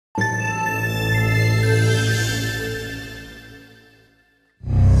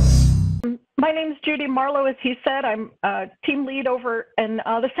My name is Judy. Marlo, as he said, I'm team lead over in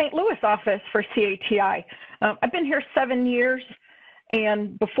the St. Louis office for CATI. I've been here 7 years,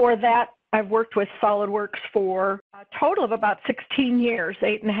 and before that, I've worked with SOLIDWORKS for a total of about 16 years.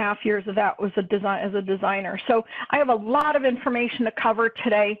 8.5 years of that was as a designer. So I have a lot of information to cover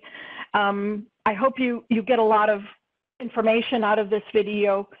today. I hope you get a lot of information out of this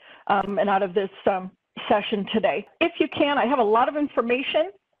video and out of this session today. If you can, I have a lot of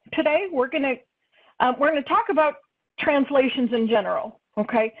information today. We're going to talk about translations in general.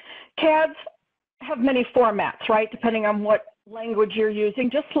 Okay, CADs have many formats, right? Depending on what language you're using,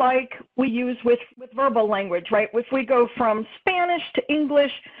 just like we use with verbal language, right? If we go from Spanish to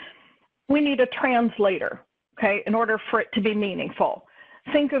English, we need a translator, okay, in order for it to be meaningful.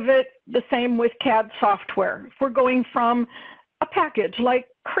 Think of it the same with CAD software. If we're going from a package like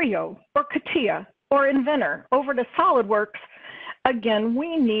Creo or CATIA or Inventor over to SOLIDWORKS, again,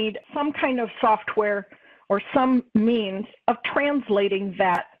 we need some kind of software or some means of translating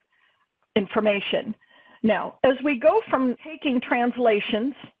that information. Now, as we go from taking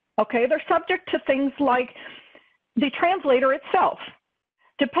translations, okay, they're subject to things like the translator itself.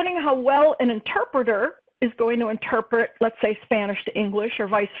 Depending on how well an interpreter is going to interpret, let's say, Spanish to English or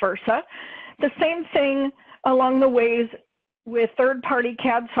vice versa, the same thing along the ways with third-party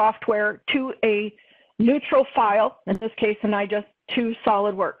CAD software to a neutral file, in this case, and I just to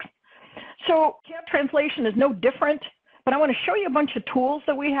SOLIDWORKS. So CAD translation is no different, but I want to show you a bunch of tools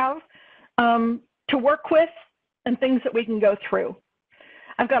that we have to work with and things that we can go through.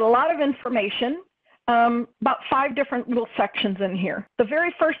 I've got a lot of information, about 5 different little sections in here. The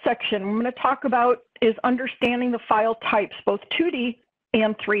very first section I'm going to talk about is understanding the file types, both 2D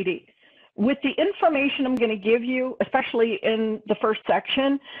and 3D. With the information I'm going to give you, especially in the first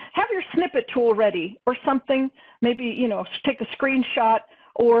section, have your snippet tool ready or something, maybe, take a screenshot,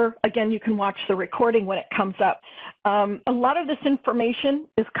 or again, you can watch the recording when it comes up. A lot of this information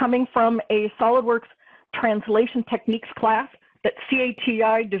is coming from a SOLIDWORKS translation techniques class that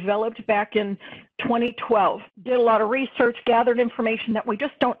CATI developed back in 2012. Did a lot of research, gathered information that we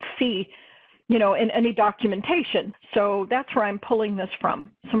just don't see, in any documentation. So that's where I'm pulling this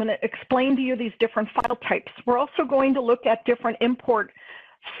from. So I'm going to explain to you these different file types. We're also going to look at different import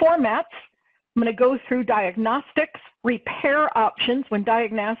formats. I'm going to go through diagnostics, repair options. When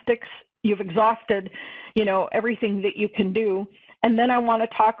diagnostics, you've exhausted, everything that you can do. And then I want to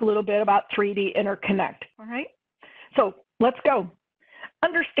talk a little bit about 3D interconnect. All right. So let's go.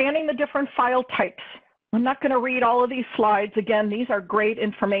 Understanding the different file types. I'm not going to read all of these slides. Again, these are great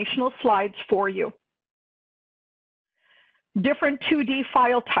informational slides for you. Different 2D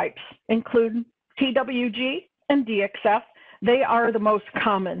file types include TWG and DXF. They are the most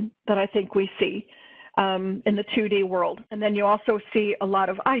common that I think we see in the 2D world. And then you also see a lot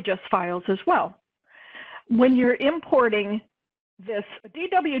of IGES files as well. When you're importing this, a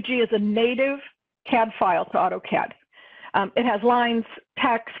DWG is a native CAD file to AutoCAD. It has lines,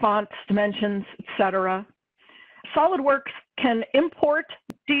 text, fonts, dimensions, etc. SOLIDWORKS can import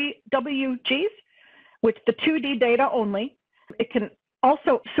DWGs with the 2D data only. It can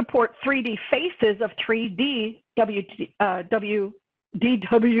also support 3D faces of 3D DWG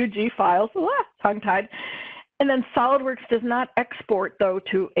files, tongue-tied. And then SOLIDWORKS does not export, though,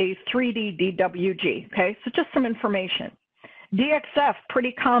 to a 3D DWG, okay? So just some information. DXF,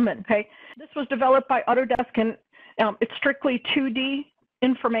 pretty common, okay? This was developed by Autodesk, and it's strictly 2D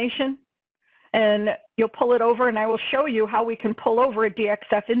information, and you'll pull it over, and I will show you how we can pull over a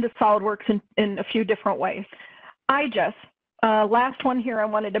DXF into SOLIDWORKS in a few different ways. IGES, last one here I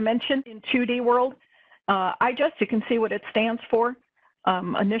wanted to mention in 2D world. IGES, you can see what it stands for,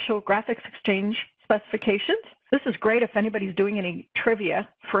 Initial Graphics Exchange Specifications. This is great if anybody's doing any trivia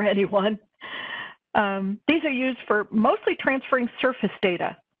for anyone. These are used for mostly transferring surface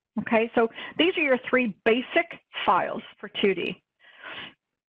data. Okay, so these are your 3 basic files for 2D.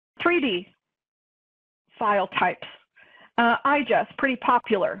 3D file types. IGES, pretty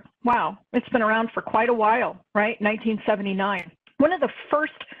popular. Wow, it's been around for quite a while, right? 1979. One of the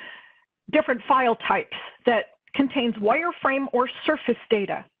first different file types that contains wireframe or surface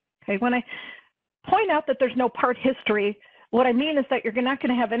data. Okay, when I point out that there's no part history, what I mean is that you're not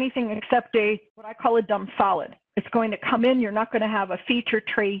going to have anything except what I call a dumb solid. It's going to come in, you're not going to have a feature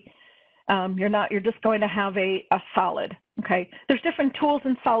tree. You're just going to have a solid, okay? There's different tools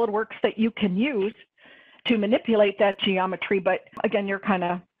in SOLIDWORKS that you can use to manipulate that geometry, but again, you're kind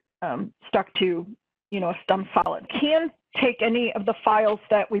of stuck to, a dumb solid. Can take any of the files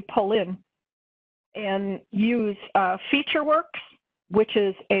that we pull in and use FeatureWorks, which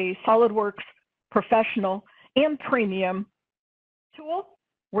is a SOLIDWORKS professional and premium tool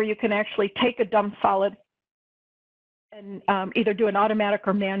where you can actually take a dumb solid and either do an automatic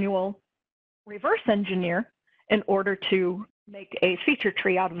or manual reverse engineer in order to make a feature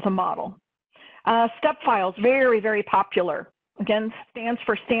tree out of the model. Step files, very, very popular. Again, stands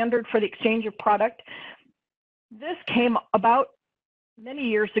for Standard for the Exchange of Product. This came about many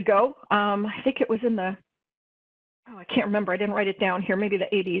years ago. I think it was in the, I can't remember, I didn't write it down here, maybe the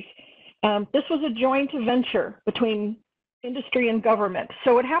 80s. This was a joint venture between industry and government.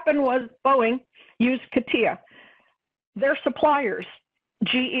 So what happened was Boeing used CATIA. Their suppliers,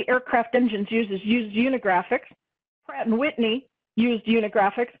 GE Aircraft Engines used Unigraphics, Pratt & Whitney used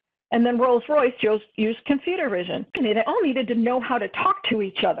Unigraphics, and then Rolls-Royce used computer vision. And they all needed to know how to talk to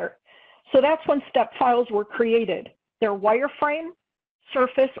each other. So that's when step files were created. They're wireframe,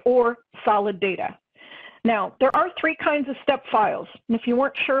 surface, or solid data. Now, there are three kinds of step files. And if you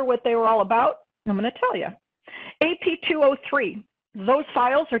weren't sure what they were all about, I'm going to tell you. AP203, those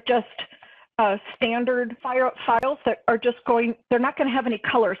files are just standard files that are just going, they're not going to have any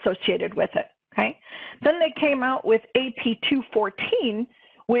color associated with it, okay? Then they came out with AP214,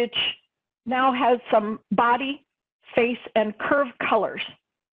 which now has some body, face, and curve colors.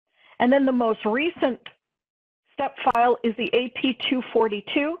 And then the most recent step file is the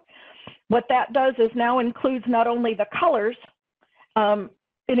AP242. What that does is now includes not only the colors,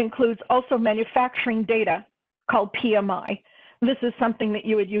 it includes also manufacturing data called PMI. This is something that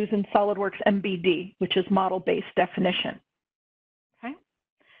you would use in SOLIDWORKS MBD, which is model-based definition. Okay?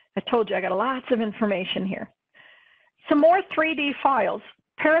 I told you I got lots of information here. Some more 3D files,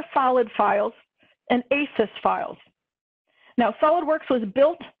 parasolid files, and ASYS files. Now, SOLIDWORKS was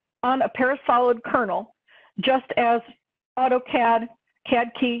built on a parasolid kernel, just as AutoCAD,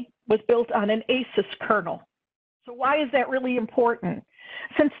 CAD-Key was built on an ASYS kernel. So why is that really important?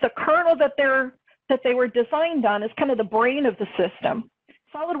 Since the kernel that they were designed on is kind of the brain of the system,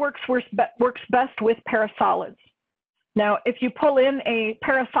 SOLIDWORKS works best with parasolids. Now, if you pull in a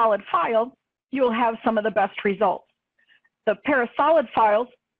parasolid file, you'll have some of the best results. The parasolid files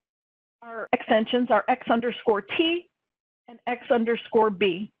are extensions are X_T and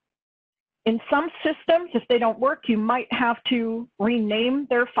X_B. In some systems, if they don't work, you might have to rename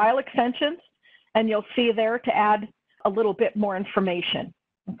their file extensions, and you'll see there to add a little bit more information,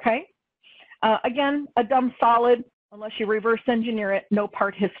 okay? Again, a dumb solid, unless you reverse engineer it, no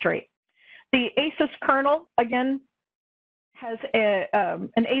part history. The ASYS kernel, again, has an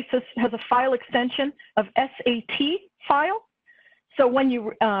ASYS has a file extension of SAT file. So when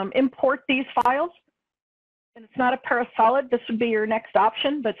you import these files, and it's not a parasolid, this would be your next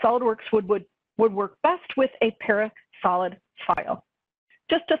option, but SOLIDWORKS would work best with a parasolid file.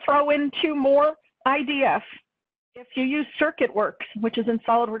 Just to throw in two more, IDF. If you use CircuitWorks, which is in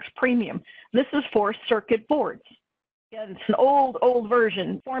SOLIDWORKS Premium, this is for circuit boards. Again, it's an old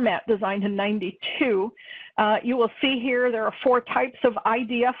version, format designed in '92. You will see here there are 4 types of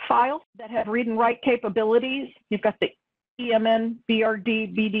IDF files that have read and write capabilities. You've got the EMN,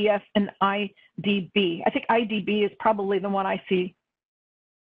 BRD, BDF, and IDB. I think IDB is probably the one I see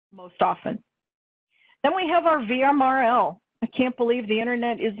most often. Then we have our VMRL. I can't believe the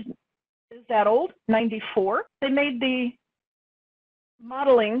internet is that old, 94. They made the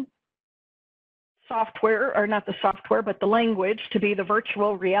modeling software, or not the software, but the language to be the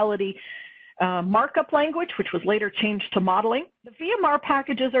virtual reality markup language, which was later changed to modeling. The VMR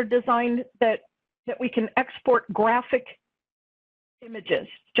packages are designed that we can export graphic images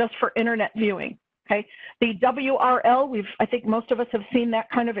just for internet viewing. Okay, the WRL, I think most of us have seen that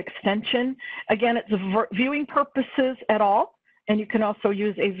kind of extension. Again, it's viewing purposes at all, and you can also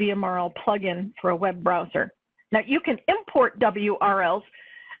use a VMRL plugin for a web browser. Now, you can import WRLs.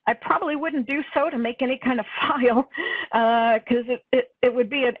 I probably wouldn't do so to make any kind of file because it would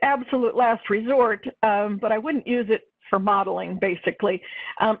be an absolute last resort, but I wouldn't use it for modeling, basically.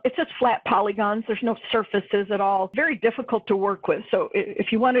 It's just flat polygons. There's no surfaces at all. Very difficult to work with. So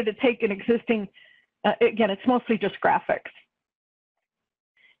if you wanted to take an existing, again, it's mostly just graphics.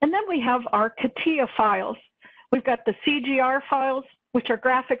 And then we have our CATIA files. We've got the CGR files, which are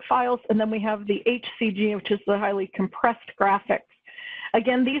graphic files, and then we have the HCG, which is the highly compressed graphics.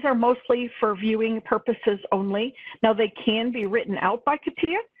 Again, these are mostly for viewing purposes only. Now, they can be written out by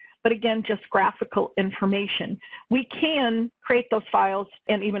CATIA, but again, just graphical information. We can create those files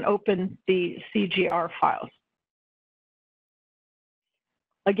and even open the CGR files.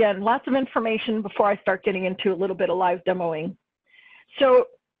 Again, lots of information before I start getting into a little bit of live demoing. So,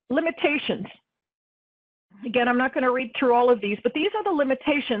 limitations. Again, I'm not going to read through all of these, but these are the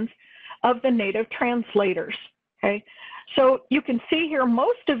limitations of the native translators, okay? So you can see here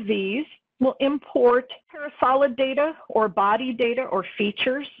most of these will import parasolid data or body data or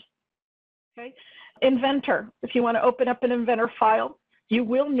features. Okay. Inventor, if you want to open up an Inventor file, you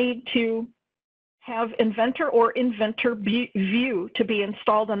will need to have Inventor or Inventor View to be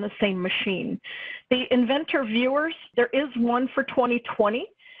installed on the same machine. The Inventor viewers, there is one for 2020.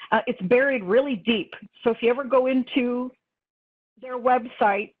 It's buried really deep. So if you ever go into their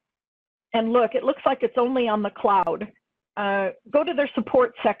website and look, it looks like it's only on the cloud. Go to their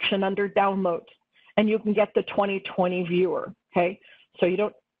support section under downloads and you can get the 2020 viewer, okay? So you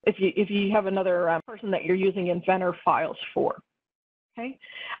don't, if you have another person that you're using Inventor files for, okay?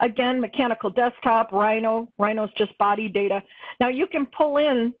 Again, mechanical desktop, Rhino. Rhino's just body data. Now you can pull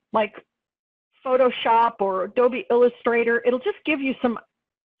in like Photoshop or Adobe Illustrator. It'll just give you some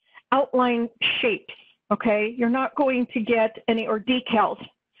outline shapes, okay? You're not going to get any, or decals,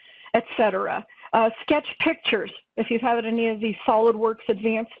 etc. Sketch pictures. If you've had any of these SOLIDWORKS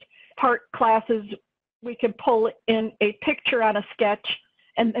advanced part classes, we can pull in a picture on a sketch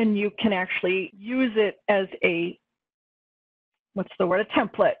and then you can actually use it as a, what's the word, a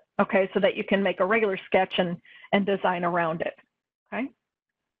template, okay, so that you can make a regular sketch and design around it, okay?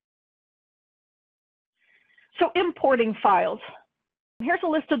 So importing files. Here's a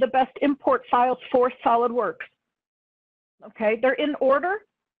list of the best import files for SOLIDWORKS, okay? They're in order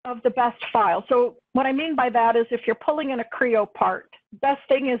of the best file. So what I mean by that is if you're pulling in a Creo part, best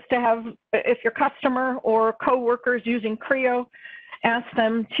thing is to have, if your customer or coworkers using Creo, ask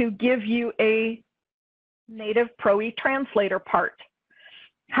them to give you a native Pro E translator part.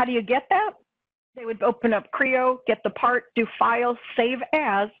 How do you get that? They would open up Creo, get the part, do File, Save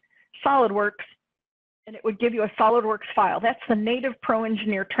As, SOLIDWORKS, and it would give you a SOLIDWORKS file. That's the native Pro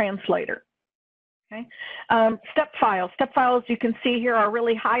Engineer translator. Okay. Step files. Step files, you can see here, are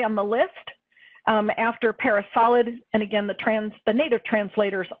really high on the list after Parasolid. And again, the native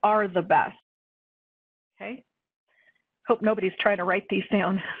translators are the best. Okay. Hope nobody's trying to write these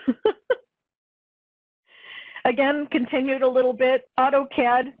down. Again, continued a little bit.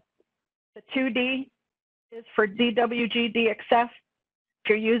 AutoCAD, the 2D is for DWG DXF. If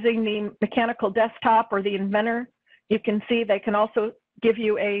you're using the mechanical desktop or the Inventor, you can see they can also give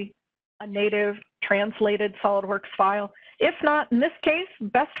you a native translated SOLIDWORKS file. If not, in this case,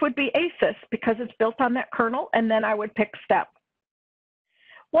 best would be ASYS because it's built on that kernel, and then I would pick STEP.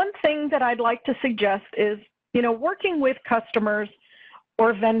 One thing that I'd like to suggest is, you know, working with customers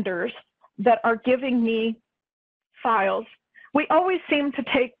or vendors that are giving me files, we always seem to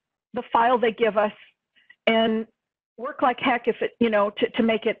take the file they give us and work like heck if it, you know, to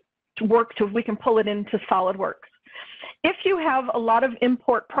make it work so we can pull it into SOLIDWORKS. If you have a lot of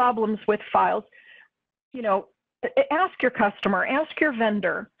import problems with files, you know, ask your customer, ask your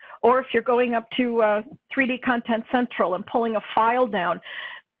vendor, or if you're going up to 3D Content Central and pulling a file down,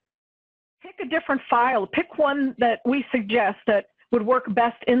 pick a different file. Pick one that we suggest that would work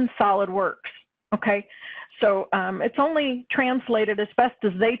best in SOLIDWORKS, okay? So it's only translated as best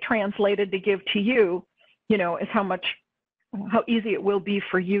as they translated to give to you, you know, is how easy it will be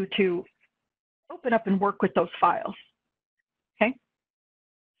for you to open up and work with those files, okay?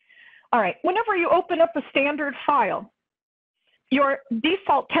 All right, whenever you open up a standard file, your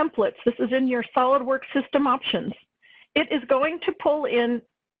default templates, this is in your SOLIDWORKS system options, it is going to pull in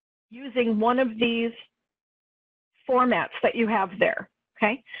using one of these formats that you have there,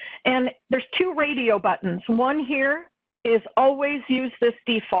 okay? And there's two radio buttons. One here is always use this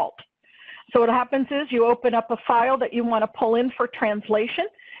default. So what happens is you open up a file that you want to pull in for translation,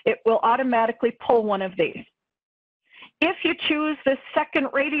 it will automatically pull one of these. If you choose this second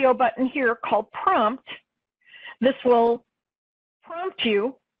radio button here called prompt, this will prompt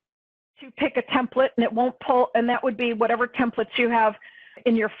you to pick a template and it won't pull, and that would be whatever templates you have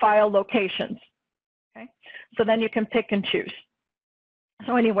in your file locations, okay? So then you can pick and choose.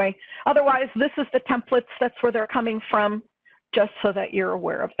 So anyway, otherwise this is the templates, that's where they're coming from, just so that you're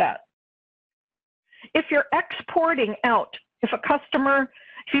aware of that. If you're exporting out, if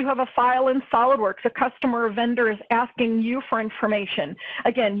you have a file in SOLIDWORKS, a customer or vendor is asking you for information,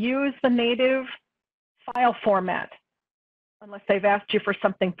 again, use the native file format, unless they've asked you for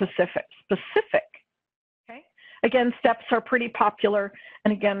something specific, okay? Again, steps are pretty popular,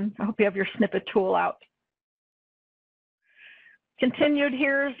 and again, I hope you have your snippet tool out. Continued,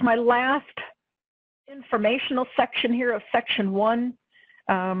 here's my last informational section here of section 1.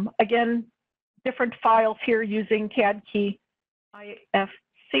 Again, different files here using CAD key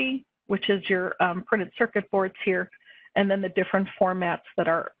IFC, which is your printed circuit boards here, and then the different formats that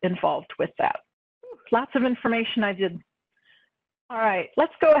are involved with that. Lots of information I did. All right,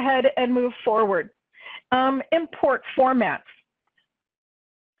 let's go ahead and move forward. Import formats.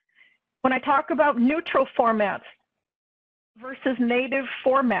 When I talk about neutral formats versus native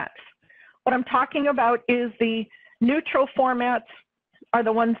formats, what I'm talking about is the neutral formats are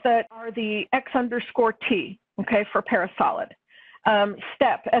the ones that are the X_T, okay, for Parasolid.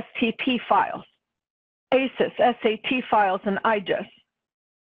 STEP, STP files, ASIS, SAT files, and IGES.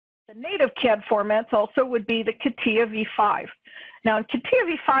 The native CAD formats also would be the CATIA V5. Now,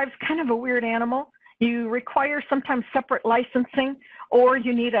 CATIA V5 is kind of a weird animal. You require sometimes separate licensing, or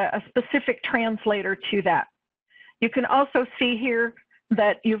you need a specific translator to that. You can also see here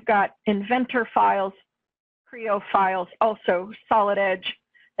that you've got Inventor files, Creo files, also Solid Edge,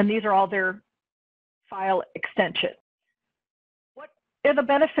 and these are all their file extensions. What are the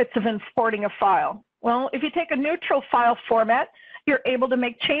benefits of importing a file? Well, if you take a neutral file format, you're able to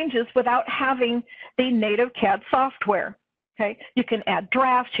make changes without having the native CAD software. Okay, you can add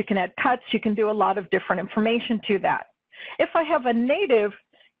drafts, you can add cuts, you can do a lot of different information to that. If I have a native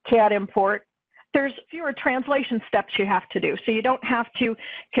CAD import, there's fewer translation steps you have to do. So you don't have to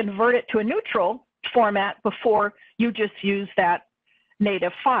convert it to a neutral format before you just use that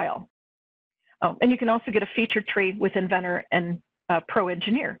native file. Oh, and you can also get a feature tree with Inventor and Pro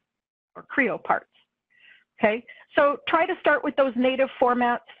Engineer or Creo parts. Okay, so try to start with those native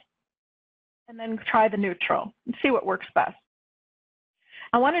formats and then try the neutral and see what works best.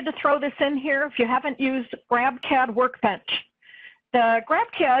 I wanted to throw this in here. If you haven't used GrabCAD Workbench, the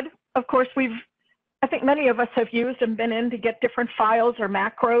GrabCAD, of course, I think many of us have used and been in to get different files or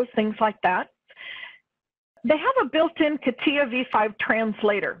macros, things like that. They have a built-in CATIA V5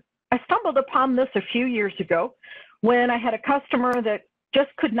 translator. I stumbled upon this a few years ago when I had a customer that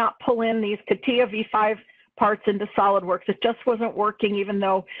just could not pull in these CATIA V5 parts into SOLIDWORKS. It just wasn't working, even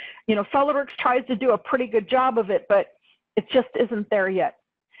though, you know, SOLIDWORKS tries to do a pretty good job of it, but it just isn't there yet.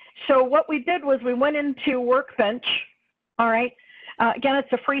 So what we did was we went into Workbench, all right? Again,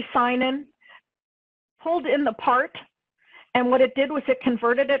 it's a free sign-in, pulled in the part, and what it did was it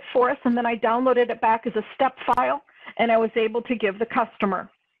converted it for us, and then I downloaded it back as a step file, and I was able to give the customer.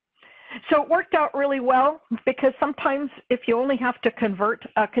 So it worked out really well, because sometimes if you only have to convert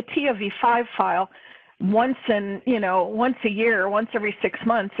a CATIA V5 file once a year, once every 6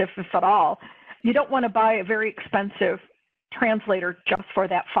 months, if at all, you don't want to buy a very expensive translator just for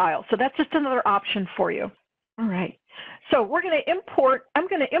that file. So that's just another option for you. All right. So we're going to import, I'm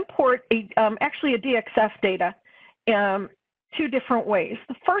going to import actually a DXF data 2 different ways.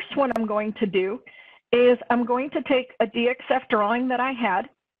 The first one I'm going to do is I'm going to take a DXF drawing that I had.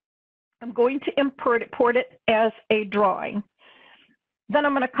 I'm going to import it as a drawing. Then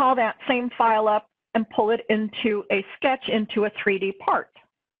I'm going to call that same file up and pull it into a sketch into a 3D part.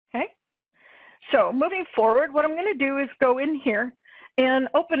 Okay. So moving forward, what I'm going to do is go in here and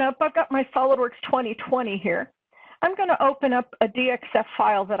open up, I've got my SOLIDWORKS 2020 here. I'm going to open up a DXF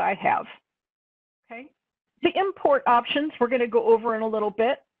file that I have. Okay. The import options we're going to go over in a little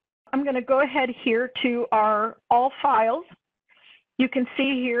bit. I'm going to go ahead here to our all files. You can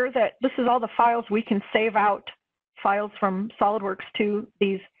see here that this is all the files we can save out, files from SOLIDWORKS to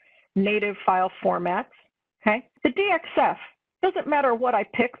these native file formats. Okay. The DXF, doesn't matter what I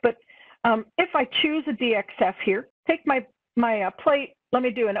pick, but if I choose a DXF here, take my plate, let me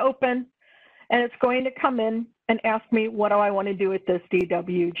do an open, and it's going to come in and ask me what do I want to do with this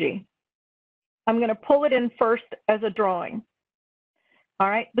DWG. I'm going to pull it in first as a drawing. All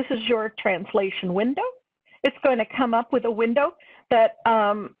right, this is your translation window. It's going to come up with a window that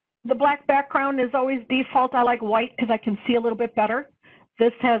the black background is always default. I like white because I can see a little bit better.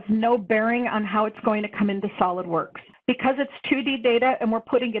 This has no bearing on how it's going to come into SOLIDWORKS. Because it's 2D data and we're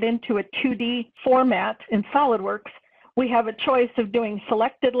putting it into a 2D format in SOLIDWORKS, we have a choice of doing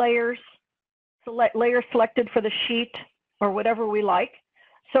selected layers, layers selected for the sheet, or whatever we like.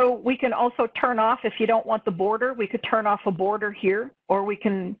 So we can also turn off, if you don't want the border, we could turn off a border here, or we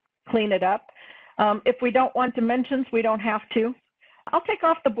can clean it up. If we don't want dimensions, we don't have to. I'll take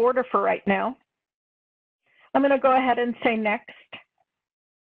off the border for right now. I'm going to go ahead and say next.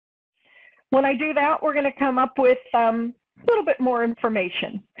 When I do that, we're going to come up with a little bit more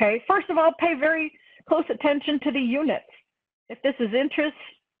information. Okay, first of all, pay very close attention to the units. If this is inches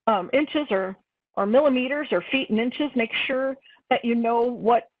or millimeters or feet and inches, make sure that you know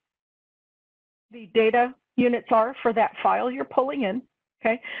what the data units are for that file you're pulling in.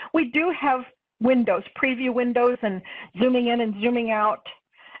 Okay, we do have windows, preview windows, and zooming in and zooming out.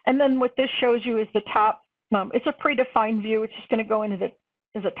 And then what this shows you is the top. It's a predefined view. It's just going to go into the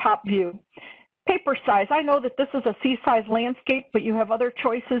as a top view. Paper size. I know that this is a C-size landscape, but you have other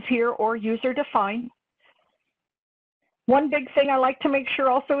choices here or user defined. One big thing I like to make sure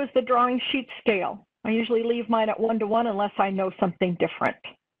also is the drawing sheet scale. I usually leave mine at 1:1 unless I know something different.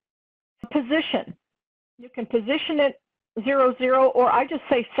 Position. You can position it 0, 0, or I just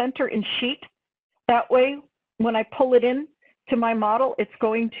say center in sheet. That way, when I pull it in to my model, it's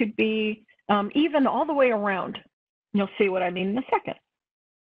going to be even all the way around. You'll see what I mean in a second.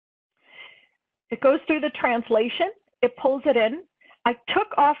 It goes through the translation. It pulls it in. I took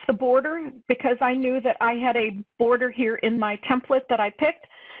off the border because I knew that I had a border here in my template that I picked.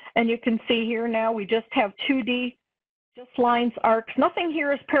 And you can see here now we just have 2D, just lines, arcs. Nothing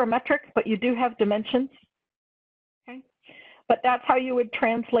here is parametric, but you do have dimensions. Okay. But that's how you would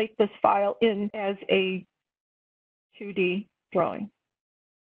translate this file in as a 2D drawing.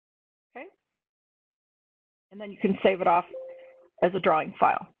 Okay. And then you can save it off as a drawing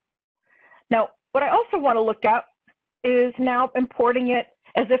file. Now, what I also want to look at is now importing it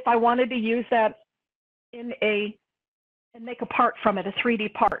as if I wanted to use that in and make a part from it, a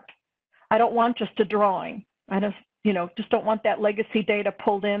 3D part. I don't want just a drawing. I just don't want that legacy data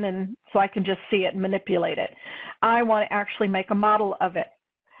pulled in and so I can just see it and manipulate it. I want to actually make a model of it.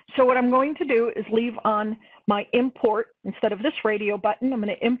 So what I'm going to do is leave on my import, instead of this radio button, I'm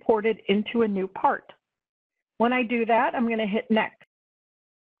going to import it into a new part. When I do that, I'm going to hit next.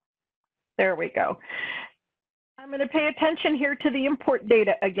 There we go. I'm going to pay attention here to the import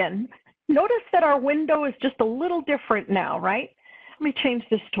data again. Notice that our window is just a little different now, right? Let me change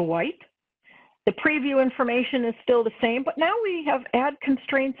this to white. The preview information is still the same, but now we have add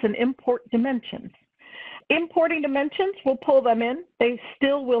constraints and import dimensions. Importing dimensions, we'll pull them in. They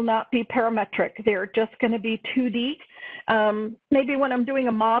still will not be parametric. They're just going to be 2D. Maybe when I'm doing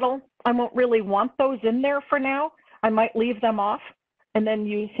a model, I won't really want those in there for now. I might leave them off and then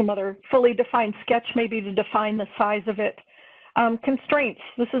use some other fully defined sketch maybe to define the size of it. Constraints,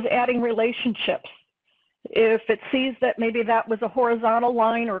 this is adding relationships. If it sees that maybe that was a horizontal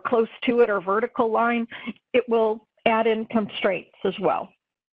line or close to it or vertical line, it will add in constraints as well.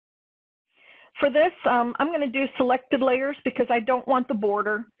 For this, I'm going to do selected layers because I don't want the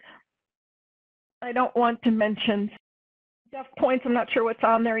border. I don't want dimensions. Def points, I'm not sure what's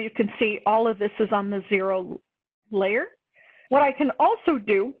on there. You can see all of this is on the 0 layer. What I can also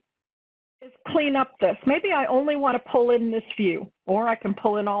do is clean up this. Maybe I only want to pull in this view, or I can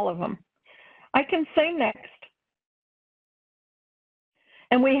pull in all of them. I can say next.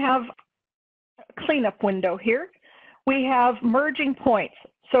 And we have a cleanup window here. We have merging points.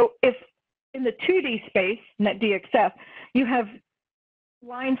 So if in the 2D space, in that DXF, you have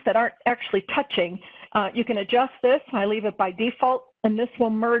lines that aren't actually touching, you can adjust this. I leave it by default, and this will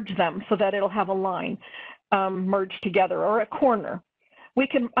merge them so that it'll have a line merged together or a corner.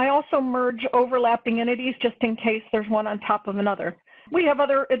 I also merge overlapping entities just in case there's one on top of another. We have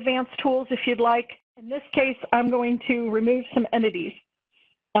other advanced tools if you'd like. In this case, I'm going to remove some entities.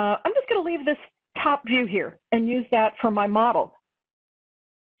 I'm just going to leave this top view here and use that for my model.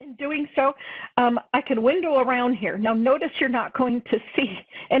 In doing so, I can window around here. Now notice you're not going to see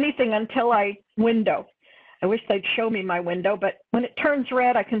anything until I window. I wish they'd show me my window, but when it turns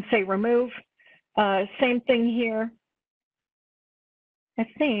red, I can say remove. Same thing here. I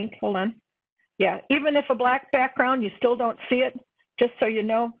think, hold on. Yeah, even if a black background, you still don't see it, just so you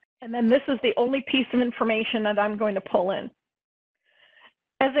know. And then this is the only piece of information that I'm going to pull in.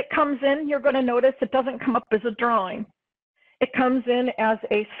 As it comes in, you're going to notice it doesn't come up as a drawing. It comes in as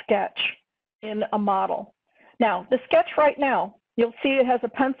a sketch in a model. Now, the sketch right now, you'll see it has a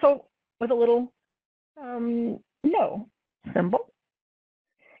pencil with a little no symbol.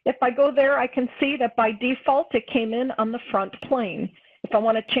 If I go there, I can see that by default, it came in on the front plane. If I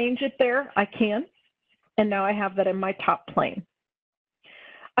want to change it there, I can. And now I have that in my top plane.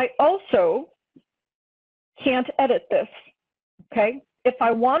 I also can't edit this, okay? If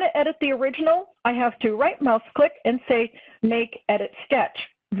I want to edit the original, I have to right mouse click and say make edit sketch.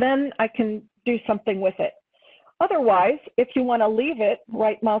 Then I can do something with it. Otherwise, if you want to leave it,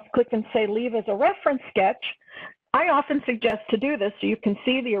 right mouse click and say leave as a reference sketch. I often suggest to do this so you can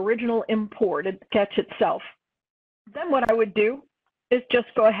see the original imported sketch itself. Then what I would do is just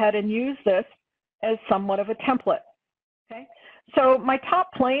go ahead and use this as somewhat of a template. Okay, so my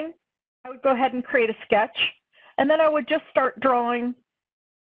top plane, I would go ahead and create a sketch, and then I would just start drawing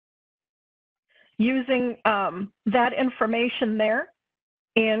using that information there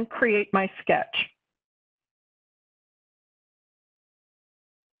and create my sketch.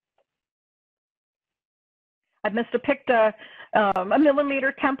 I must have picked a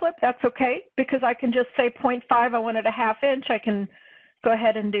millimeter template. That's okay, because I can just say 0.5, I wanted a ½ inch. I can go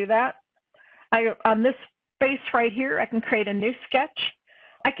ahead and do that. On this space right here, I can create a new sketch.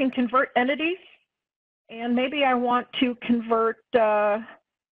 I can convert entities, and maybe I want to convert,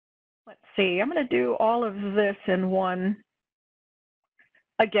 let's see, I'm going to do all of this in one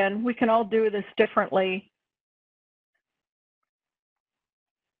again, we can all do this differently.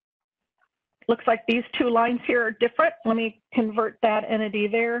 Looks like these two lines here are different. Let me convert that entity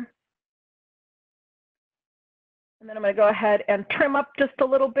there. And then I'm going to go ahead and trim up just a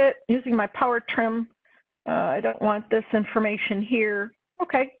little bit using my power trim. I don't want this information here.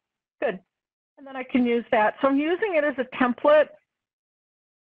 Okay, good. And then I can use that. So I'm using it as a template.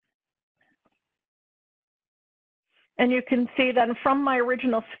 And you can see that from my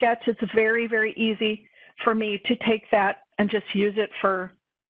original sketch, it's very, very easy for me to take that and just use it for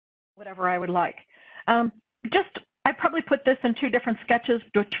whatever I would like. I probably put this in 2 different sketches,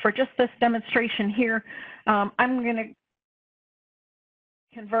 but for just this demonstration here, I'm going to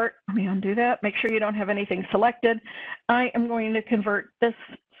convert. Let me undo that. Make sure you don't have anything selected. I am going to convert this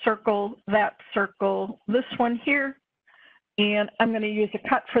circle, that circle, this one here, and I'm going to use a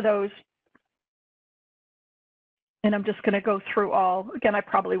cut for those. And I'm just going to go through all. Again, I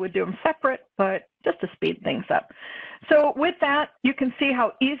probably would do them separate, but just to speed things up. So with that, you can see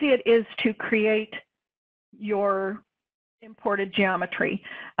how easy it is to create your imported geometry.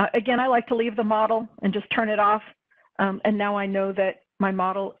 Again, I like to leave the model and just turn it off. And now I know that my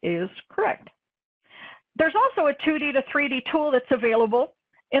model is correct. There's also a 2D to 3D tool that's available.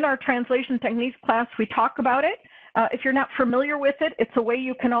 In our translation techniques class, we talk about it. If you're not familiar with it, it's a way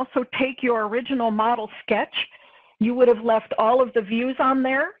you can also take your original model sketch. You would have left all of the views on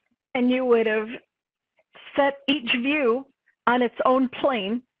there, and you would have set each view on its own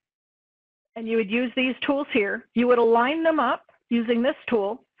plane, and you would use these tools here. You would align them up using this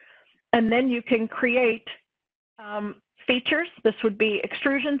tool, and then you can create features. This would be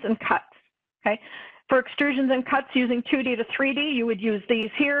extrusions and cuts, okay? For extrusions and cuts using 2D to 3D, you would use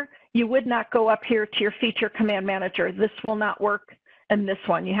these here. You would not go up here to your feature command manager. This will not work, and this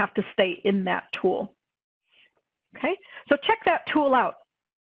one. You have to stay in that tool. Okay, so check that tool out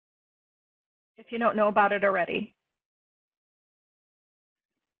if you don't know about it already.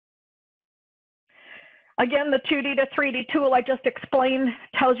 Again, the 2D to 3D tool I just explained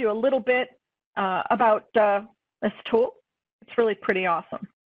tells you a little bit about this tool. It's really pretty awesome.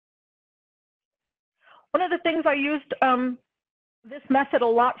 One of the things I used this method a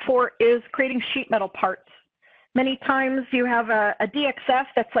lot for is creating sheet metal parts. Many times you have a DXF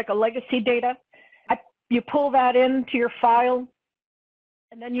that's like a legacy data. You pull that into your file,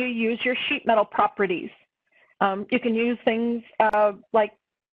 and then you use your sheet metal properties. You can use things like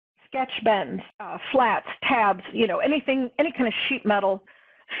sketch bends, flats, tabs, you know, any kind of sheet metal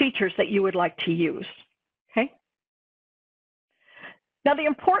features that you would like to use, okay? Now, the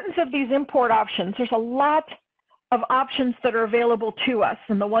importance of these import options, there's a lot of options that are available to us,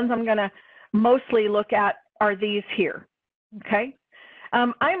 and the ones I'm gonna mostly look at are these here, okay?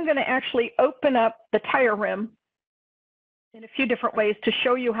 I'm going to actually open up the tire rim in a few different ways to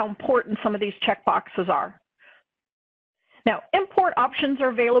show you how important some of these checkboxes are. Now, import options are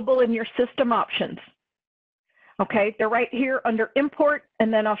available in your system options. Okay, they're right here under import,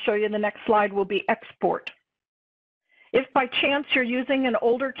 and then I'll show you the next slide will be export. If by chance you're using an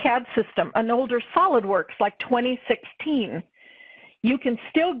older CAD system, an older SOLIDWORKS like 2016, you can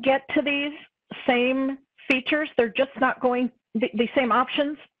still get to these same features. They're just not going the same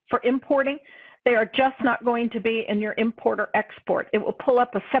options for importing, they are just not going to be in your import or export. It will pull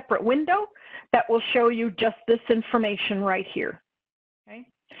up a separate window that will show you just this information right here. Okay.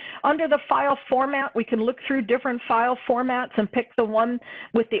 Under the file format, we can look through different file formats and pick the one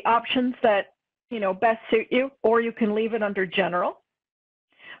with the options that best suit you, or you can leave it under general.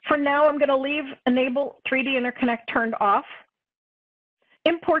 For now, I'm going to leave enable 3D interconnect turned off.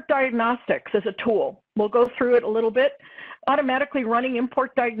 Import diagnostics is a tool. We'll go through it a little bit. Automatically running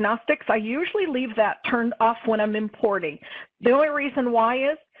import diagnostics, I usually leave that turned off when I'm importing. The only reason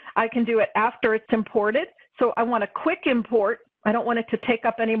why is I can do it after it's imported. So I want a quick import. I don't want it to take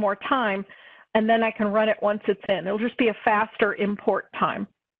up any more time, and then I can run it once it's in. It'll just be a faster import time.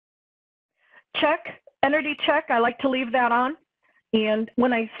 Check, entity check, I like to leave that on. And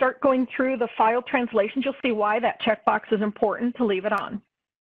when I start going through the file translations, you'll see why that checkbox is important to leave it on.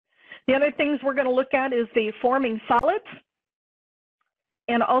 The other things we're going to look at is the forming solids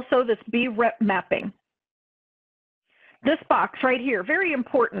and also this B-rep mapping. This box right here, very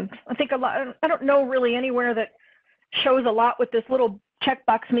important. I think I don't know really anywhere that shows a lot what this little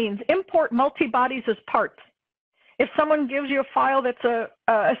checkbox means. Import multi-bodies as parts. If someone gives you a file that's a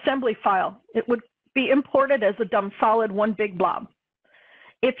assembly file, it would be imported as a dumb solid, one big blob.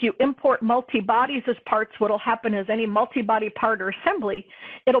 If you import multi-bodies as parts, what'll happen is any multi-body part or assembly,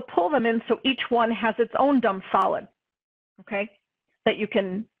 it'll pull them in so each one has its own dumb solid, okay, that you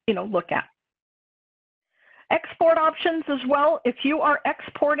can, look at. Export options as well. If you are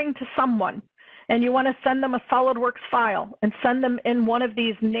exporting to someone and you want to send them a SOLIDWORKS file and send them in one of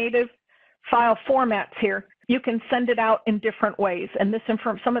these native file formats here, you can send it out in different ways, and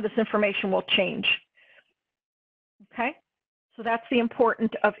some of this information will change. Okay, so that's the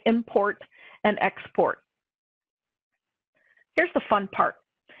importance of import and export. Here's the fun part.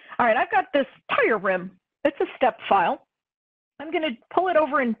 All right, I've got this tire rim. It's a step file. I'm going to pull it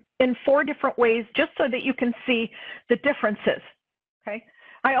over in 4 different ways just so that you can see the differences. Okay.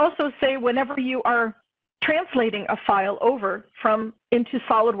 I also say whenever you are translating a file over into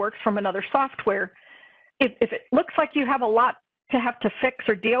SOLIDWORKS from another software, if it looks like you have a lot to have to fix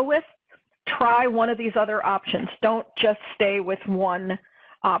or deal with, try one of these other options. Don't just stay with one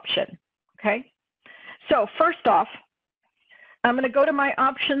option. Okay. So first off, I'm going to go to my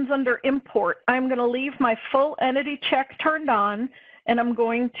options under import. I'm going to leave my full entity check turned on, and I'm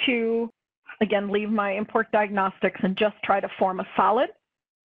going to, again, leave my import diagnostics and just try to form a solid.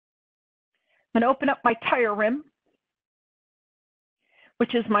 I'm going to open up my tire rim,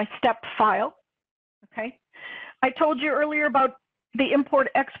 which is my step file. Okay. I told you earlier about the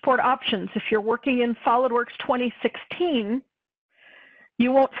import-export options. If you're working in SOLIDWORKS 2016,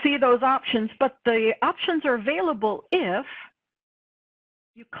 you won't see those options, but the options are available if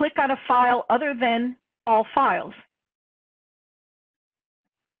you click on a file other than all files.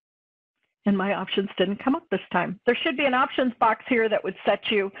 And my options didn't come up this time. There should be an options box here that would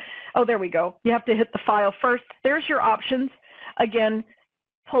set you, oh, there we go. You have to hit the file first. There's your options. Again,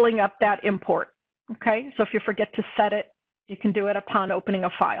 pulling up that import. Okay, so if you forget to set it, you can do it upon opening a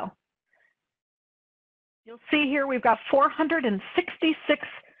file. You'll see here we've got 466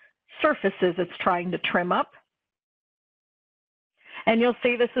 surfaces it's trying to trim up. And you'll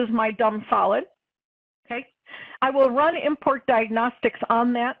see this is my dumb solid. Okay. I will run import diagnostics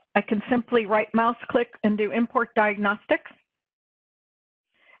on that. I can simply right mouse click and do import diagnostics.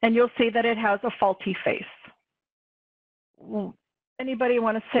 And you'll see that it has a faulty face. Well, anybody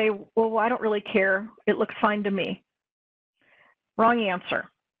want to say, well, I don't really care. It looks fine to me. Wrong answer.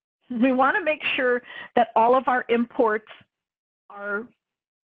 We want to make sure that all of our imports are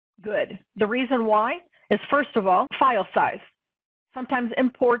good. The reason why is, first of all, file size. Sometimes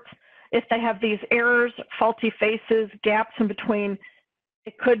imports, if they have these errors, faulty faces, gaps in between,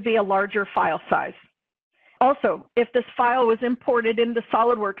 it could be a larger file size. Also, if this file was imported into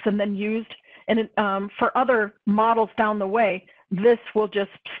SOLIDWORKS and then used for other models down the way, this will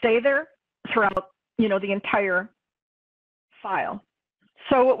just stay there throughout, the entire file.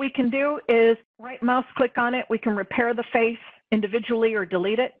 So what we can do is right mouse click on it. We can repair the face individually or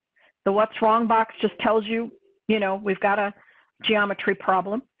delete it. The what's wrong box just tells you, we've got a geometry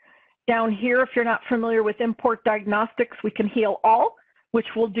problem. Down here, if you're not familiar with import diagnostics, we can heal all, which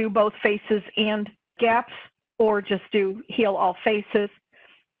will do both faces and gaps, or just do heal all faces.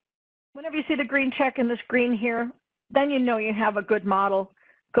 Whenever you see the green check in this green here, then you know you have a good model.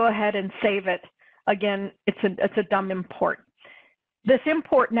 Go ahead and save it. Again, it's a dumb import. This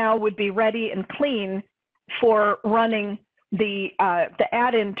import now would be ready and clean for running the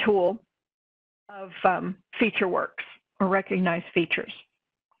add-in tool of FeatureWorks, or recognize features.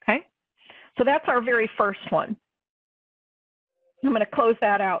 Okay, so that's our very first one. I'm going to close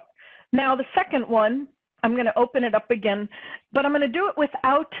that out. Now the second one, I'm going to open it up again, but I'm going to do it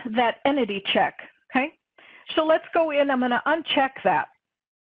without that entity check. Okay, so let's go in. I'm going to uncheck that.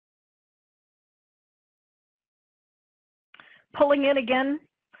 Pulling in again,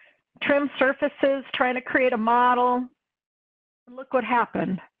 trim surfaces, trying to create a model. And look what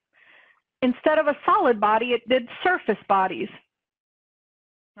happened. Instead of a solid body, it did surface bodies.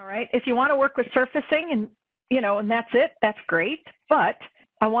 All right, if you want to work with surfacing and, and that's it, that's great, but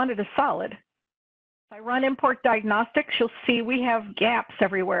I wanted a solid. If I run import diagnostics, you'll see we have gaps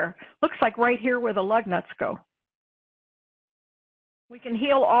everywhere. Looks like right here where the lug nuts go. We can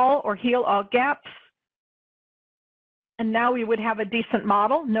heal all or heal all gaps. And now we would have a decent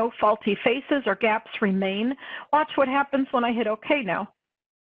model. No faulty faces or gaps remain. Watch what happens when I hit OK now.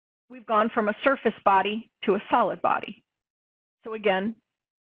 We've gone from a surface body to a solid body. So again,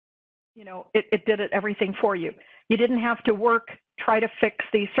 it did everything for you. You didn't have to try to fix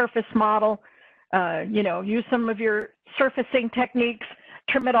the surface model, use some of your surfacing techniques,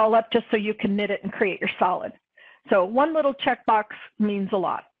 trim it all up just so you can knit it and create your solid. So one little checkbox means a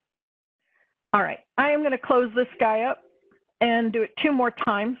lot. All right, I am going to close this guy up and do it 2 more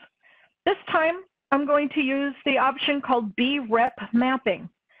times. This time, I'm going to use the option called B-rep mapping.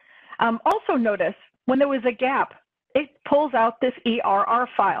 Also notice, when there was a gap, it pulls out this ERR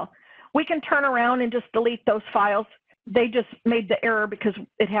file. We can turn around and just delete those files. They just made the error because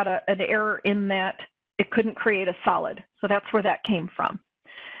it had an error in that it couldn't create a solid. So that's where that came from.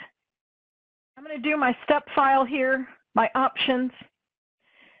 I'm going to do my step file here, my options.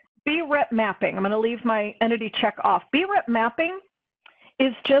 BREP mapping. I'm going to leave my entity check off. BREP mapping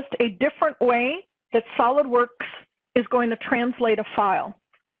is just a different way that SOLIDWORKS is going to translate a file.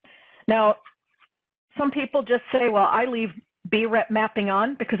 Now, some people just say, well, I leave BREP mapping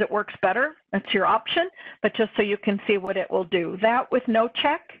on because it works better. That's your option, but just so you can see what it will do. That with no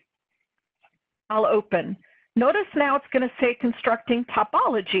check, I'll open. Notice now it's going to say constructing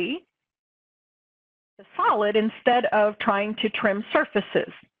topology, the solid, instead of trying to trim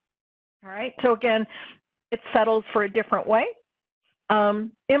surfaces. All right, so again, it settles for a different way.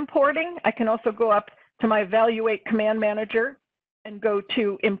 Importing, I can also go up to my Evaluate Command Manager and go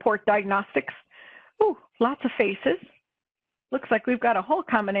to Import Diagnostics. Ooh, lots of faces. Looks like we've got a whole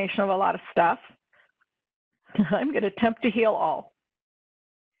combination of a lot of stuff. I'm going to attempt to heal all.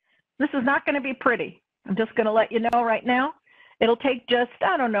 This is not going to be pretty. I'm just going to let you know right now. It'll take just,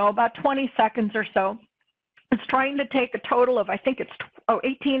 I don't know, about 20 seconds or so. It's trying to take a total of, I think it's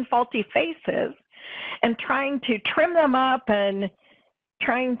 18 faulty faces and trying to trim them up and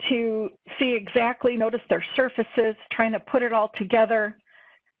trying to see exactly, notice their surfaces, trying to put it all together.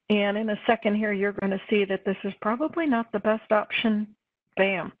 And in a second here, you're going to see that this is probably not the best option.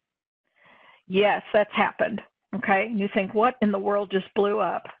 Bam. Yes, that's happened. Okay. And you think, what in the world just blew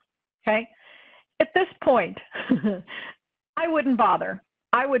up? Okay. At this point, I wouldn't bother.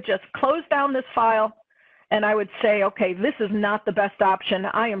 I would just close down this file and I would say, okay, this is not the best option.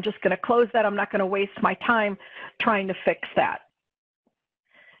 I am just going to close that. I'm not going to waste my time trying to fix that.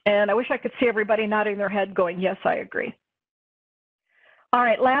 And I wish I could see everybody nodding their head going, yes, I agree. All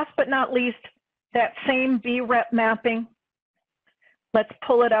right, last but not least, that same BREP mapping. Let's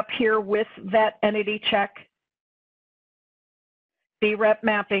pull it up here with that entity check. BREP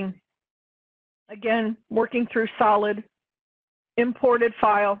mapping. Again, working through solid, imported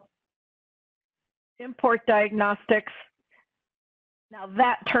file, import diagnostics. Now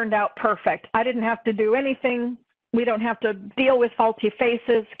that turned out perfect. I didn't have to do anything. We don't have to deal with faulty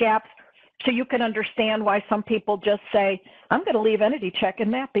faces, gaps. So you can understand why some people just say, I'm going to leave entity check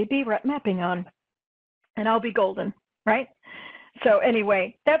and BREP mapping on, and I'll be golden, right? So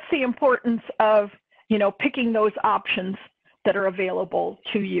anyway, that's the importance of, you know, picking those options that are available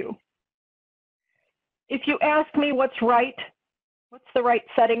to you. If you ask me what's right, what's the right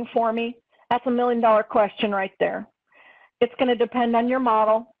setting for me, that's $1 million question right there. It's going to depend on your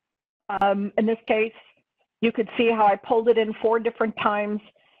model. In this case, you could see how I pulled it in 4 different times.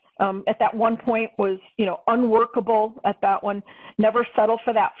 At that one point was, you know, unworkable at that one. Never settle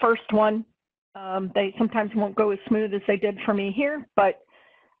for that first one. They sometimes won't go as smooth as they did for me here, but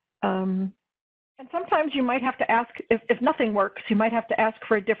and sometimes you might have to ask, if nothing works, you might have to ask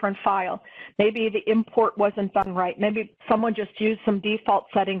for a different file. Maybe the import wasn't done right. Maybe someone just used some default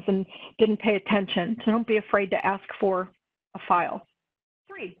settings and didn't pay attention. So don't be afraid to ask for a file.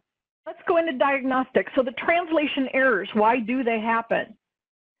 3, let's go into diagnostics. So the translation errors, why do they happen?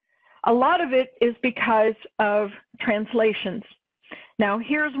 A lot of it is because of translations. Now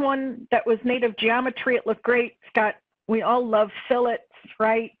here's one that was native geometry. It looked great. It's got, we all love fillets,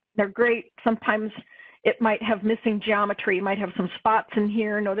 right? They're great. Sometimes it might have missing geometry. You might have some spots in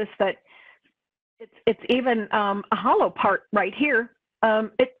here. Notice that it's even a hollow part right here.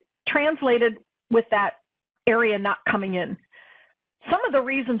 It translated with that area not coming in. Some of the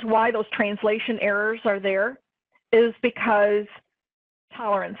reasons why those translation errors are there is because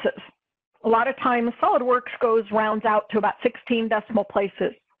tolerances. A lot of times SOLIDWORKS rounds out to about 16 decimal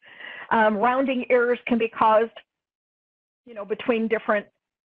places. Rounding errors can be caused, you know, between different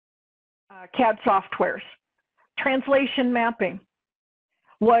CAD softwares. Translation mapping.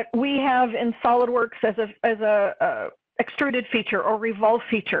 What we have in SOLIDWORKS as a extruded feature or revolve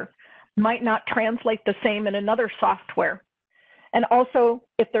feature might not translate the same in another software. And also,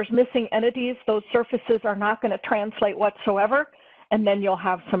 if there's missing entities, those surfaces are not going to translate whatsoever, and then you'll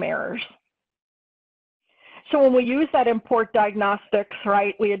have some errors. So when we use that import diagnostics,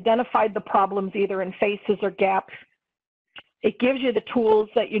 right, we identified the problems either in faces or gaps. It gives you the tools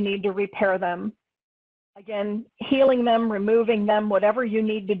that you need to repair them. Again, healing them, removing them, whatever you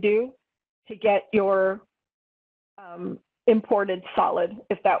need to do to get your imported solid,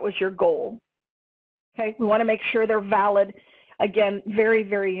 if that was your goal. Okay, we want to make sure they're valid. Again, very,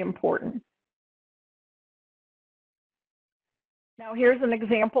 very important. Now here's an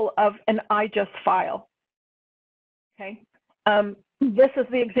example of an IJust file. Okay, this is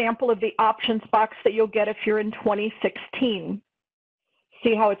the example of the options box that you'll get if you're in 2016.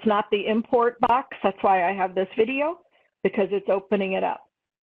 See how it's not the import box? That's why I have this video, because it's opening it up.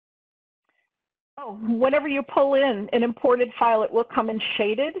 Oh, whenever you pull in an imported file, it will come in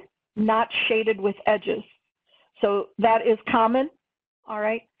shaded, not shaded with edges. So that is common, all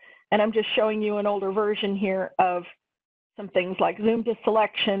right? And I'm just showing you an older version here of some things like zoom to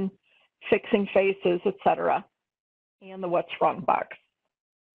selection, fixing faces, etc., and the what's wrong box.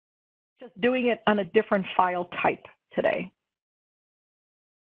 Just doing it on a different file type today.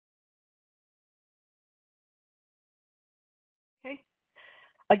 Okay.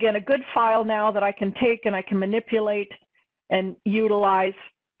 Again, a good file now that I can take and I can manipulate and utilize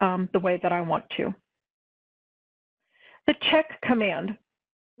the way that I want to. The check command.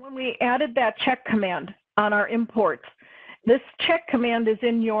 When we added that check command on our imports, this check command is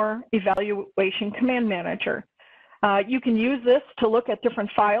in your evaluation command manager. You can use this to look at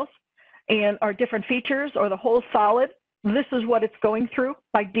different files and or different features or the whole solid. This is what it's going through.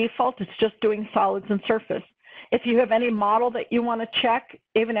 By default, it's just doing solids and surface. If you have any model that you want to check,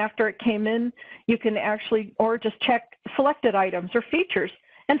 even after it came in, you can actually, or just check selected items or features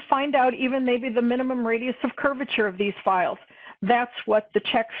and find out even maybe the minimum radius of curvature of these files. That's what the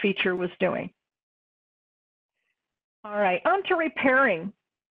check feature was doing. All right, on to repairing.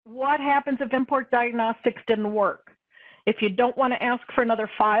 What happens if import diagnostics didn't work? If you don't want to ask for another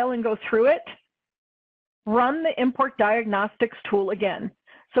file and go through it, run the import diagnostics tool again.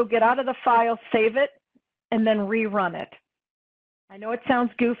 So get out of the file, save it, and then rerun it. I know it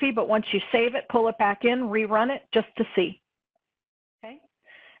sounds goofy, but once you save it, pull it back in, rerun it just to see. Okay?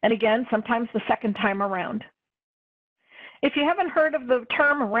 And again, sometimes the second time around. If you haven't heard of the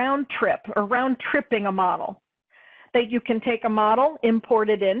term round trip or round tripping a model, that you can take a model, import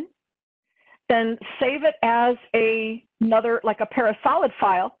it in, then save it as another, like a parasolid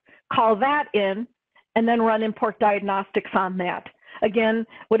file, call that in, and then run import diagnostics on that. Again,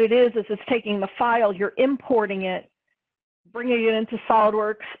 what it is it's taking the file, you're importing it, bringing it into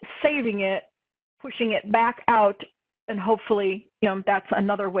SOLIDWORKS, saving it, pushing it back out, and hopefully, that's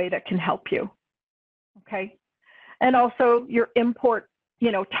another way that can help you. Okay, and also your import,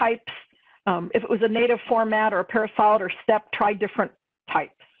 types. If it was a native format or a parasolid or step, try different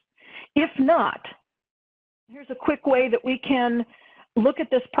types. If not, here's a quick way that we can look at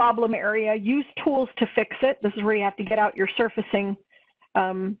this problem area, use tools to fix it. This is where you have to get out your surfacing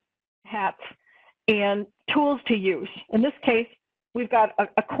hats and tools to use. In this case, we've got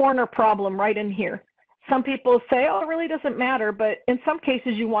a corner problem right in here. Some people say, oh, it really doesn't matter, but in some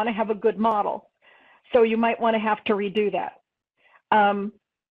cases you want to have a good model. So you might want to have to redo that.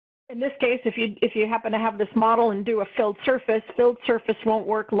 In this case, if you happen to have this model and do a filled surface won't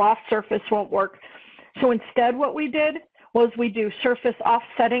work, loft surface won't work. So instead what we did was we do surface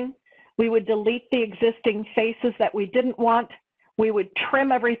offsetting. We would delete the existing faces that we didn't want. We would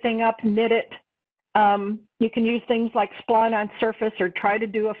trim everything up, knit it. You can use things like spline on surface or try to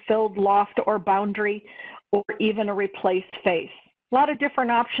do a filled loft or boundary or even a replaced face. A lot of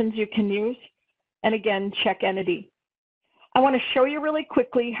different options you can use. And again, check entity. I want to show you really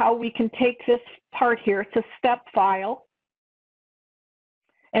quickly how we can take this part here. It's a step file.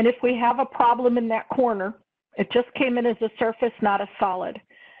 And if we have a problem in that corner, it just came in as a surface, not a solid.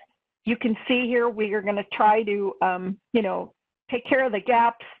 You can see here we are going to try to, take care of the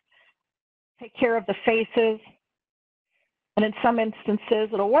gaps, take care of the faces. And in some instances,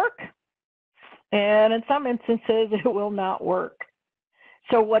 it'll work. And in some instances, it will not work.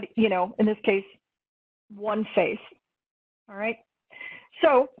 So what, in this case, one face. All right,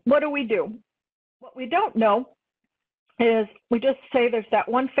 so what do? What we don't know is we just say there's that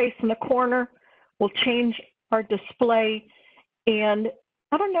one face in the corner. We'll change our display. And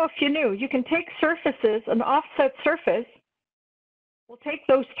I don't know if you knew, you can take surfaces, an offset surface. We'll take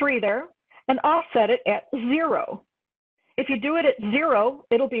those three there and offset it at 0. If you do it at 0,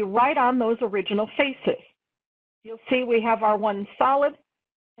 it'll be right on those original faces. You'll see we have our one solid,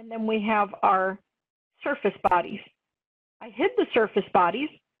 and then we have our surface bodies. I hid the surface bodies,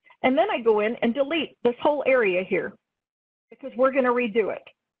 and then I go in and delete this whole area here because we're going to redo it.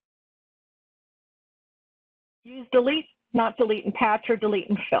 Use delete, not delete and patch or delete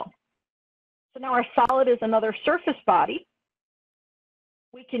and fill. So now our solid is another surface body.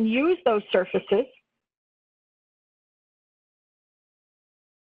 We can use those surfaces.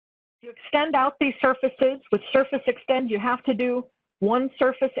 You extend out these surfaces. With surface extend, you have to do one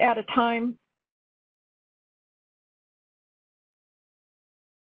surface at a time.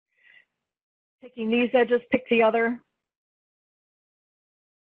 Picking these edges, pick the other.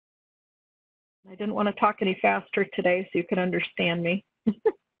 I didn't want to talk any faster today so you can understand me.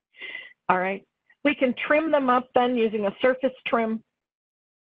 All right. We can trim them up then using a surface trim.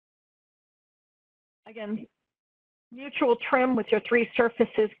 Again, mutual trim with your three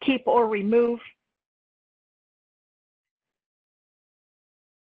surfaces, keep or remove.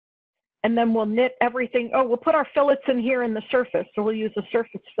 and then we'll knit everything. Oh, we'll put our fillets in here in the surface. So we'll use a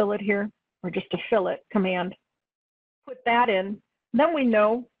surface fillet here, or just a fillet command. Put that in. Then we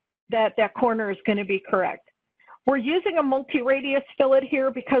know that that corner is going to be correct. We're using a multi-radius fillet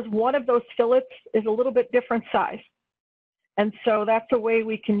here because one of those fillets is a little bit different size. And so that's a way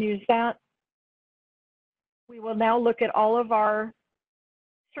we can use that. We will now look at all of our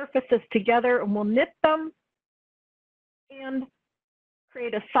surfaces together, and we'll knit them and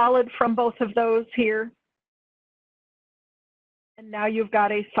create a solid from both of those here. And now you've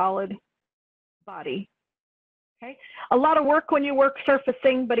got a solid body. Okay, a lot of work when you work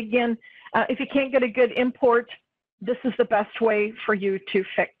surfacing, but again, if you can't get a good import, this is the best way for you to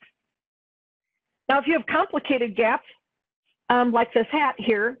fix. Now, if you have complicated gaps, like this hat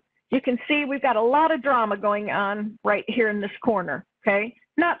here, you can see we've got a lot of drama going on right here in this corner, okay?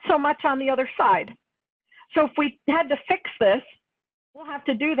 Not so much on the other side. So if we had to fix this, we'll have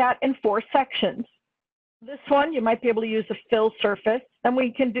to do that in 4 sections. This one, you might be able to use a fill surface. Then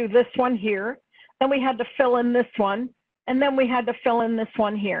we can do this one here. Then we had to fill in this one. And then we had to fill in this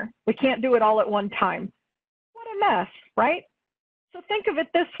one here. We can't do it all at one time. What a mess, right? So think of it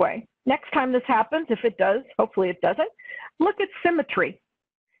this way. Next time this happens, if it does, hopefully it doesn't, look at symmetry.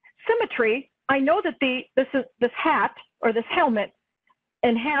 Symmetry, I know that this hat or this helmet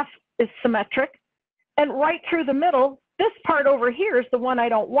in half is symmetric. And right through the middle, this part over here is the one I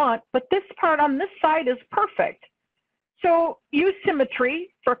don't want, but this part on this side is perfect. So use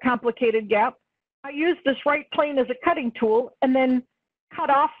symmetry for a complicated gap. I use this right plane as a cutting tool and then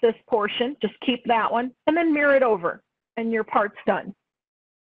cut off this portion, just keep that one, and then mirror it over, and your part's done.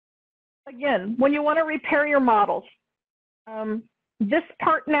 Again, when you want to repair your models, this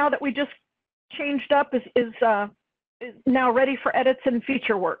part now that we just changed up is now ready for edits in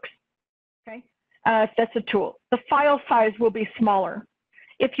FeatureWorks. Okay, that's a tool. The file size will be smaller.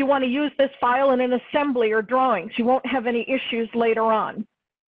 If you want to use this file in an assembly or drawings, you won't have any issues later on.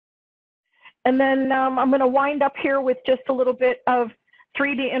 And then I'm going to wind up here with just a little bit of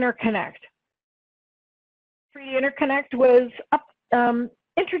 3D Interconnect. 3D Interconnect was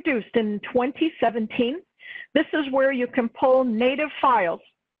introduced in 2017. This is where you can pull native files,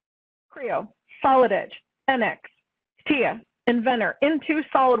 Creo, Solid Edge, NX, TIA, Inventor, into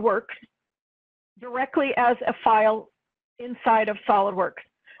SolidWorks directly as a file inside of SolidWorks.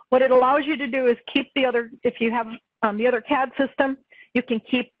 What it allows you to do is keep the other, if you have the other CAD system, you can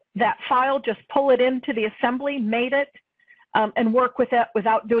keep that file, just pull it into the assembly, mate it, and work with it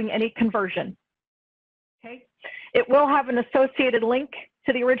without doing any conversion. Okay? It will have an associated link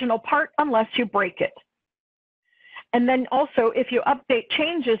to the original part unless you break it. And then also, if you update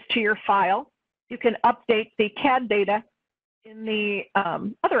changes to your file, you can update the CAD data in the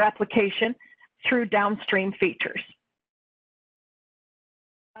other application through downstream features.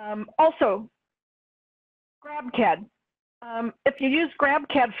 Also, GrabCAD. If you use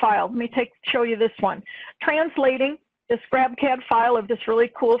GrabCAD file, let me show you this one. Translating this GrabCAD file of this really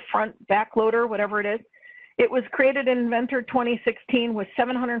cool front back loader, whatever it is, it was created in Inventor 2016 with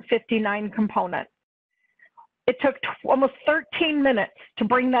 759 components. It took almost 13 minutes to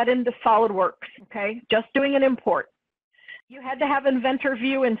bring that into SolidWorks, okay? Just doing an import. You had to have Inventor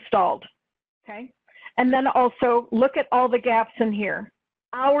View installed, okay? And then also look at all the gaps in here.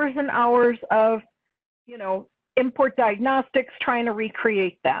 Hours and hours of, import diagnostics, trying to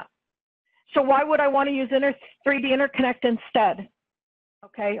recreate that. So why would I want to use 3D Interconnect instead?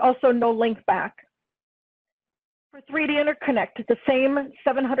 Okay, also no link back. For 3D Interconnect, the same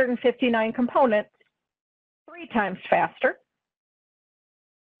 759 components, 3 times faster.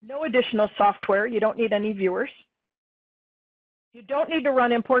 No additional software, you don't need any viewers. You don't need to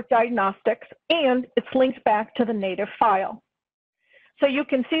run import diagnostics, and it's linked back to the native file. So you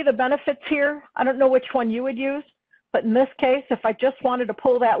can see the benefits here. I don't know which one you would use, but in this case, if I just wanted to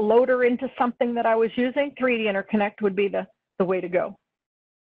pull that loader into something that I was using, 3D Interconnect would be the way to go.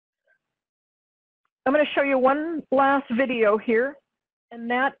 I'm going to show you one last video here, and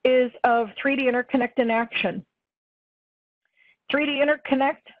that is of 3D Interconnect in action. 3D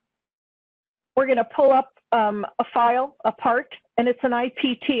Interconnect, we're going to pull up a file, a part, and it's an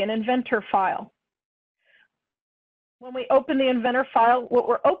IPT, an Inventor file. When we open the Inventor file, what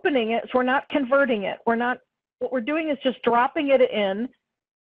we're opening is we're not converting it. What we're doing is just dropping it in,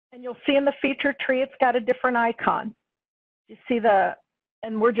 and you'll see in the feature tree, it's got a different icon. You see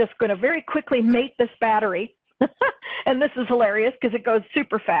and we're just going to very quickly mate this battery. And this is hilarious because it goes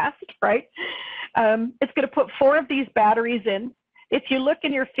super fast, right? It's going to put 4 of these batteries in. If you look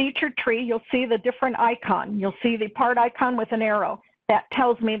in your feature tree, you'll see the different icon. You'll see the part icon with an arrow. That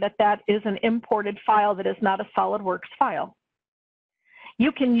tells me that that is an imported file that is not a SolidWorks file.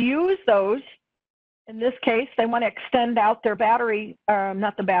 You can use those. In this case, they want to extend out their battery,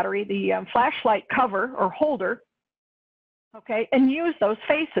 not the battery, the flashlight cover or holder, okay, and use those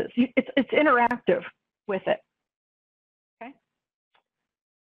faces. It's interactive with it, okay?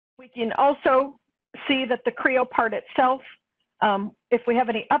 We can also see that the Creo part itself, if we have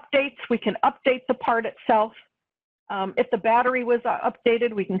any updates, we can update the part itself. If the battery was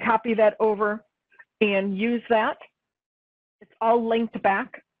updated, we can copy that over and use that. It's all linked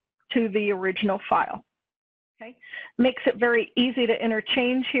back to the original file. Okay, makes it very easy to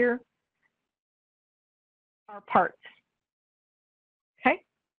interchange here our parts. Okay,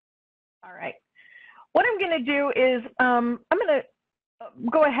 all right. What I'm going to do is I'm going to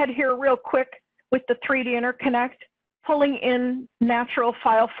go ahead here real quick with the 3D interconnect, pulling in natural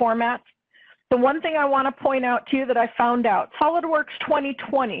file formats. The one thing I want to point out to you that I found out, SOLIDWORKS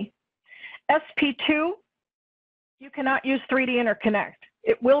 2020, SP2, you cannot use 3D interconnect.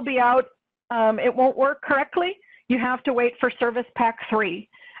 It will be out. It won't work correctly. You have to wait for Service Pack 3.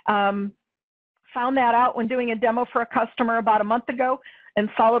 Found that out when doing a demo for a customer about a month ago, and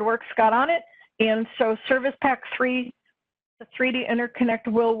SOLIDWORKS got on it. And so Service Pack 3, the 3D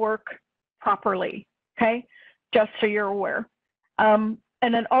interconnect will work properly, okay? Just so you're aware. And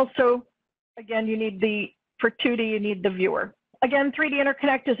then also, again, you need for 2D, you need the viewer. Again, 3D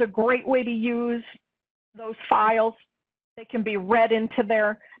interconnect is a great way to use those files. They can be read into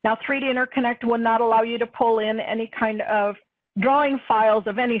there. Now, 3D interconnect will not allow you to pull in any kind of drawing files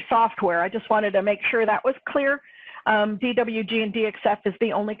of any software. I just wanted to make sure that was clear. DWG and DXF is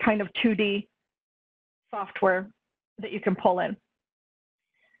the only kind of 2D software that you can pull in.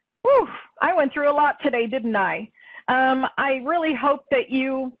 Whew, I went through a lot today, didn't I? I really hope that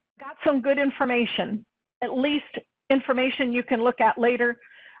you got some good information, at least information you can look at later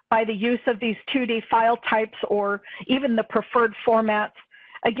by the use of these 2D file types or even the preferred formats.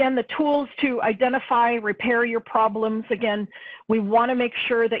 Again, the tools to identify, repair your problems. Again, we want to make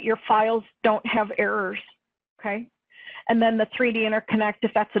sure that your files don't have errors, okay? And then the 3D interconnect,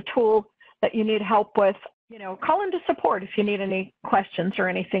 if that's a tool that you need help with, you know, call into support if you need any questions or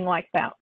anything like that.